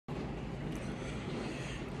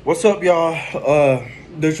What's up, y'all?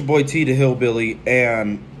 This your boy T the Hillbilly,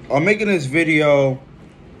 and I'm making this video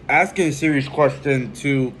asking a serious question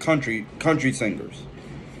to country singers.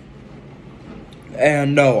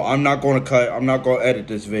 And no, I'm not going to cut. I'm not going to edit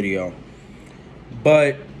this video.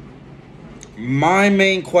 But my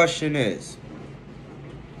main question is,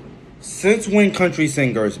 since when country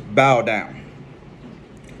singers bow down?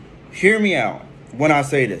 Hear me out when I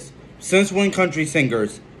say this. Since when country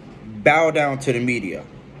singers bow down to the media?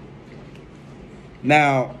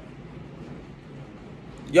 Now,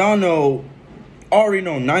 y'all already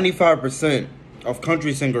know 95% of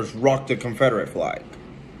country singers rock the Confederate flag.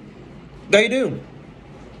 They do.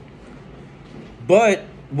 But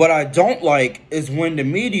what I don't like is when the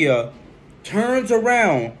media turns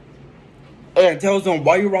around and tells them,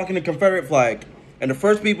 why you rocking the Confederate flag? And the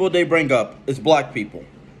first people they bring up is black people.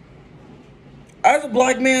 As a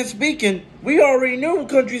black man speaking, we already knew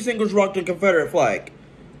country singers rocked the Confederate flag.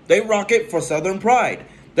 They rock it for Southern pride.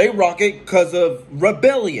 They rock it because of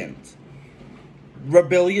rebellions.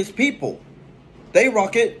 Rebellious people. They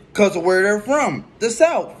rock it because of where they're from. The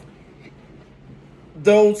South.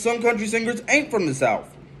 Though some country singers ain't from the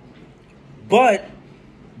South. But,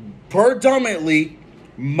 predominantly,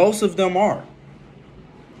 most of them are.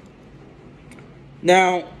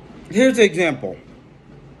 Now, here's an example.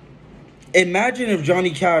 Imagine if Johnny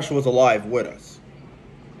Cash was alive with us.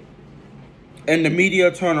 And the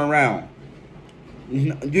media turn around.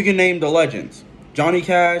 You can name the legends. Johnny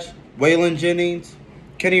Cash, Waylon Jennings,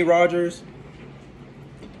 Kenny Rogers.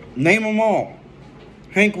 Name them all.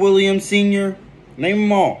 Hank Williams Sr. Name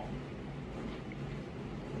them all.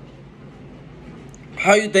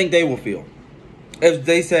 How you think they will feel if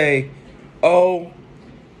they say, oh,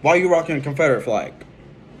 why you rocking a Confederate flag?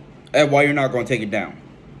 And why you're not going to take it down?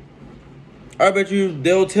 I bet you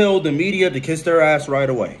they'll tell the media to kiss their ass right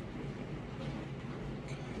away.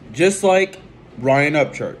 Just like Ryan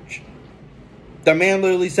Upchurch. The man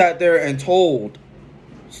literally sat there and told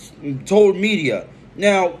media.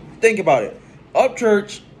 Now, think about it.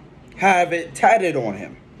 Upchurch have it tatted on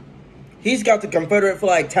him. He's got the Confederate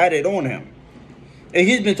flag tatted on him. And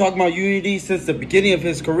he's been talking about unity since the beginning of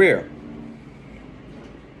his career.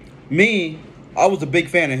 Me, I was a big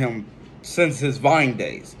fan of him since his Vine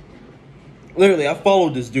days. Literally, I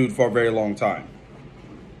followed this dude for a very long time.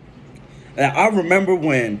 And I remember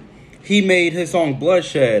when he made his song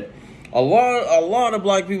Bloodshed, a lot of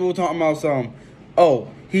black people were talking about oh,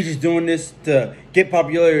 he's just doing this to get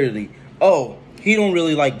popularity. Oh, he don't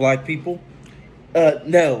really like black people.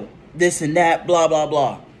 No, this and that, blah, blah,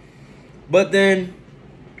 blah. But then,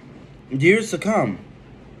 years to come,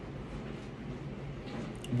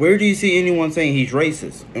 where do you see anyone saying he's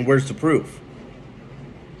racist? And where's the proof?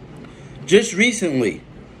 Just recently,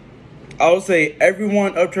 I would say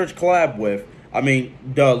everyone Upchurch collab with,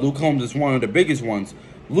 Luke Combs is one of the biggest ones.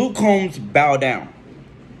 Luke Combs bowed down.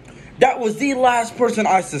 That was the last person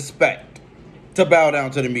I suspect to bow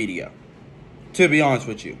down to the media, to be honest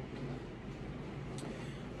with you.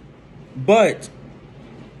 But,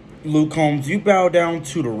 Luke Combs, you bow down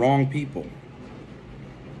to the wrong people.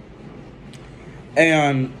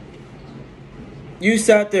 And you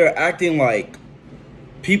sat there acting like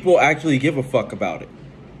people actually give a fuck about it.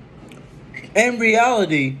 In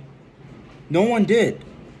reality, no one did.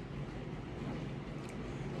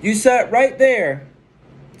 You sat right there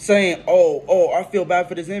saying, oh, I feel bad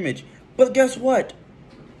for this image. But guess what?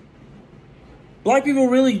 Black people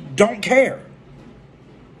really don't care.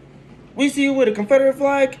 We see you with a Confederate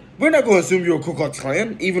flag, we're not going to assume you're a Ku Klux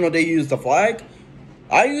Klan, even though they use the flag.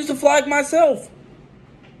 I use the flag myself.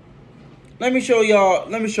 Let me show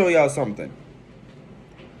y'all something.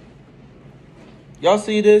 Y'all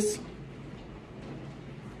see this?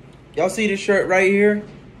 Y'all see this shirt right here?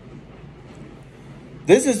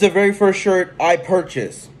 This is the very first shirt I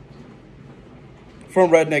purchased from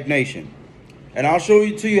Redneck Nation. And I'll show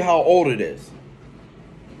you to you how old it is.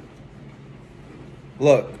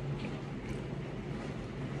 Look.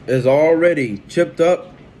 It's already chipped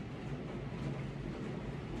up.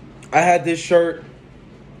 I had this shirt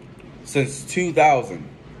since 2000.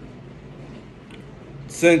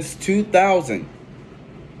 Since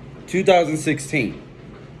 2016.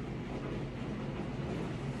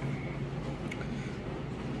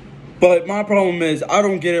 But my problem is, I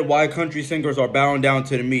don't get it why country singers are bowing down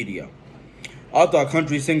to the media. I thought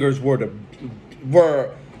country singers were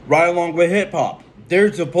right along with hip hop.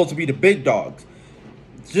 They're supposed to be the big dogs.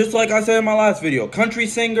 Just like I said in my last video, country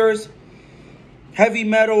singers, heavy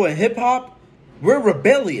metal, and hip hop, we're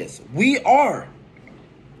rebellious. We are.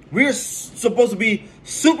 We're supposed to be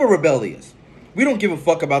super rebellious. We don't give a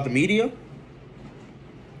fuck about the media.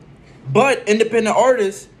 But independent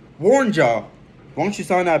artists Warned y'all. Why don't you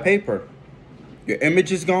sign that paper? Your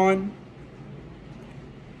image is gone.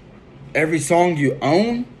 Every song you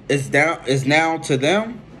own is now to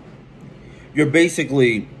them. You're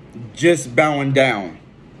basically just bowing down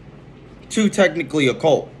to technically a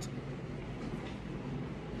cult.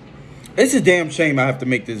 It's a damn shame I have to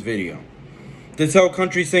make this video to tell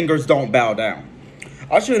country singers don't bow down.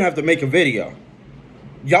 I shouldn't have to make a video.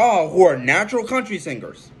 Y'all who are natural country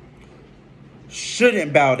singers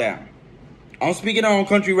shouldn't bow down. I'm speaking on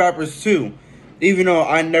country rappers too, even though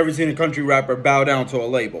I never seen a country rapper bow down to a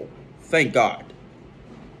label. Thank God.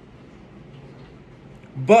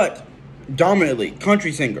 But dominantly,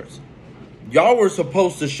 country singers, y'all were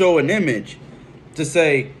supposed to show an image to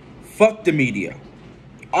say, fuck the media.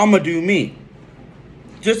 I'ma do me.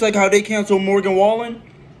 Just like how they canceled Morgan Wallen.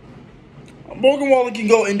 Morgan Wallen can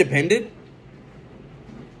go independent.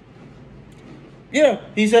 Yeah,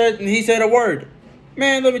 he said a word.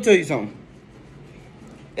 Man, let me tell you something.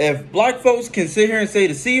 If black folks can sit here and say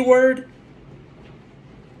the C word,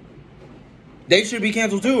 they should be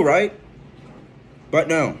canceled too, right? But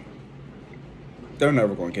no. They're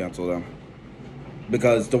never going to cancel them.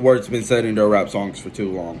 Because the word's been said in their rap songs for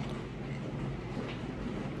too long.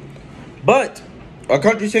 But a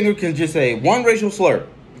country singer can just say one racial slur.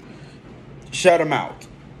 Shut them out.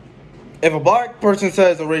 If a black person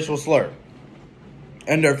says a racial slur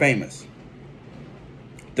and they're famous,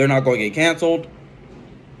 they're not going to get canceled.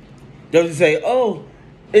 They'll just say, oh,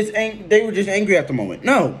 they were just angry at the moment.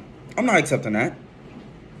 No, I'm not accepting that.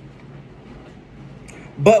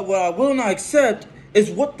 But what I will not accept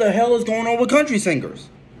is what the hell is going on with country singers.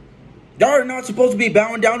 Y'all are not supposed to be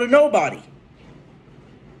bowing down to nobody.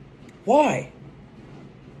 Why?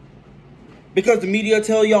 Because the media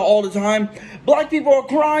tell y'all all the time, black people are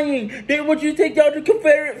crying. They want you to take down the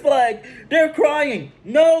Confederate flag. They're crying.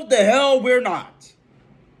 No, the hell we're not.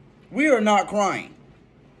 We are not crying.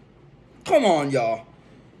 Come on, y'all.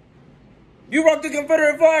 You rock the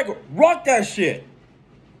Confederate flag, rock that shit.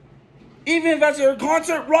 Even if that's your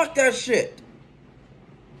concert, rock that shit.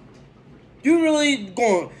 You really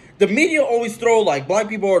going... The media always throw like black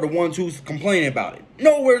people are the ones who's complaining about it.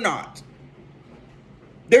 No, we're not.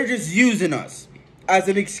 They're just using us as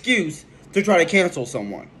an excuse to try to cancel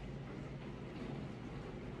someone.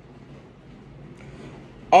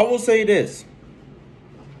 I will say this.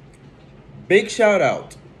 Big shout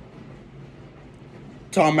out.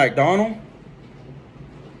 Tom MacDonald.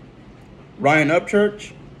 Ryan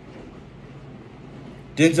Upchurch.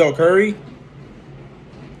 Denzel Curry.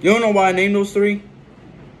 You don't know why I named those three?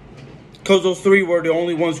 Because those three were the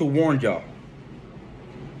only ones who warned y'all.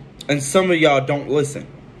 And some of y'all don't listen.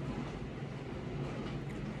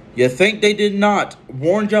 You think they did not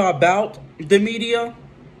warn y'all about the media?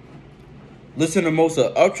 Listen to most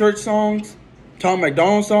of Upchurch songs, Tom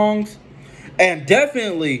MacDonald songs, and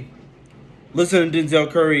definitely listen to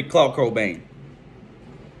Denzel Curry, Kurt Cobain.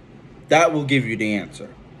 That will give you the answer.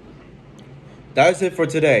 That's it for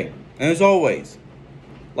today. And as always,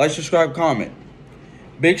 like, subscribe, comment.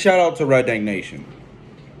 Big shout out to Redneck Nation.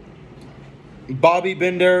 Bobby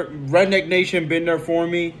been there. Redneck Nation been there for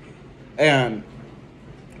me. And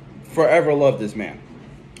forever love this man.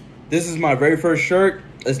 This is my very first shirt.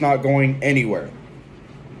 It's not going anywhere.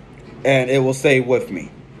 And it will stay with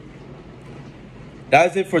me.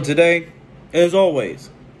 That's it for today. As always,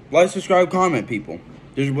 like, subscribe, comment, people.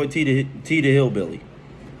 This is your boy T the Hillbilly.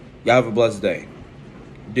 Y'all have a blessed day.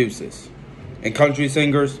 Deuces. And country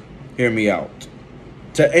singers, hear me out.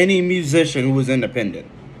 To any musician who is independent,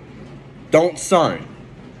 don't sign.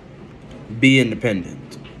 Be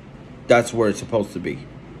independent. That's where it's supposed to be.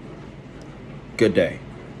 Good day.